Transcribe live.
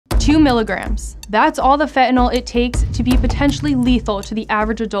2 milligrams. That's all the fentanyl it takes to be potentially lethal to the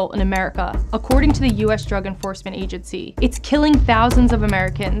average adult in America, according to the US Drug Enforcement Agency. It's killing thousands of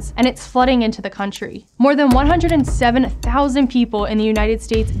Americans, and it's flooding into the country. More than 107,000 people in the United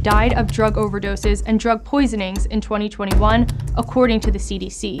States died of drug overdoses and drug poisonings in 2021, according to the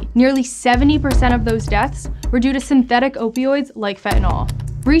CDC. Nearly 70% of those deaths were due to synthetic opioids like fentanyl.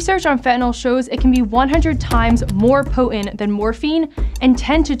 Research on fentanyl shows it can be 100 times more potent than morphine and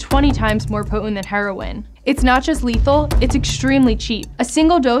 10 to 20 times more potent than heroin. It's not just lethal, it's extremely cheap. A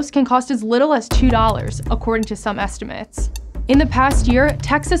single dose can cost as little as $2, according to some estimates. In the past year,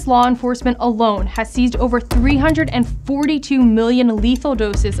 Texas law enforcement alone has seized over 342 million lethal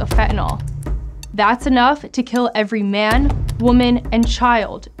doses of fentanyl. That's enough to kill every man, woman, and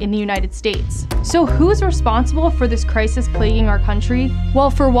child in the United States. So who's responsible for this crisis plaguing our country? Well,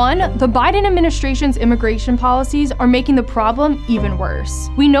 for one, the Biden administration's immigration policies are making the problem even worse.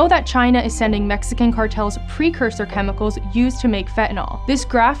 We know that China is sending Mexican cartels precursor chemicals used to make fentanyl. This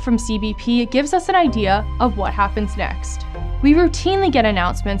graph from CBP gives us an idea of what happens next. We routinely get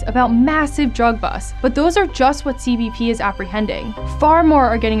announcements about massive drug busts, but those are just what CBP is apprehending. Far more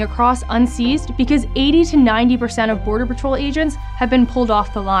are getting across unseized because 80 to 90% of Border Patrol agents have been pulled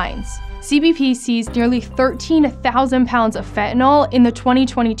off the lines. CBP seized nearly 13,000 pounds of fentanyl in the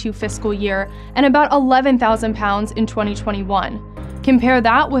 2022 fiscal year and about 11,000 pounds in 2021. Compare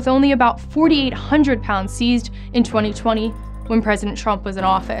that with only about 4,800 pounds seized in 2020 when President Trump was in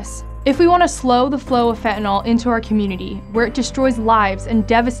office. If we want to slow the flow of fentanyl into our community, where it destroys lives and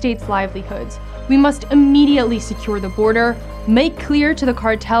devastates livelihoods, we must immediately secure the border, make clear to the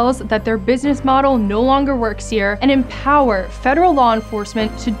cartels that their business model no longer works here, and empower federal law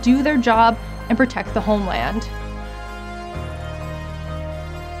enforcement to do their job and protect the homeland.